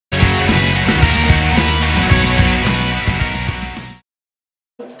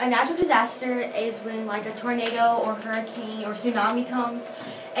A natural disaster is when like a tornado or hurricane or tsunami comes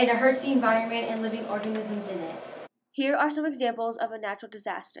and it hurts the environment and living organisms in it. Here are some examples of a natural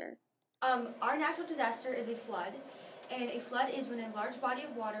disaster. Our natural disaster is a flood, and a flood is when a large body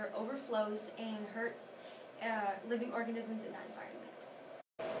of water overflows and hurts living organisms in that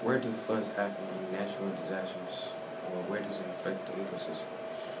environment. Where do floods happen in natural disasters, or where does it affect the ecosystem?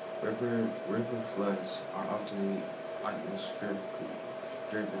 River floods are often atmospherically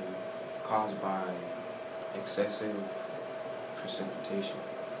driven, caused by excessive precipitation.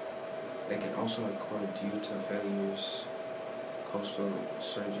 They can also occur due to failures, coastal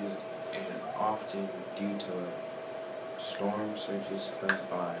surges, and often due to storm surges caused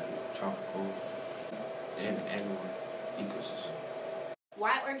by tropical and annual ecosystem.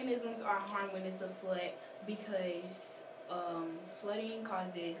 Why organisms are harmed when it's a flood? Because flooding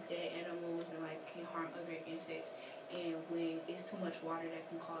causes dead animals and can harm other insects, and when it's too much water, that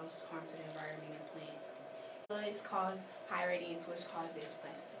can cause harm to the environment and plants. Floods cause high radiance, which causes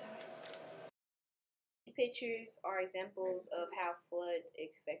plants to die. These pictures are examples of how floods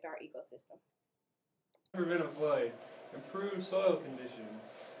affect our ecosystem. Prevent a flood, improve soil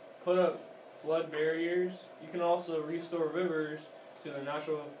conditions, put up flood barriers. You can also restore rivers to their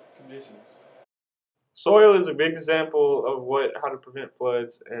natural conditions. Soil is a big example of how to prevent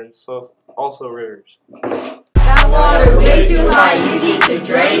floods, and so also rivers. That water way too high.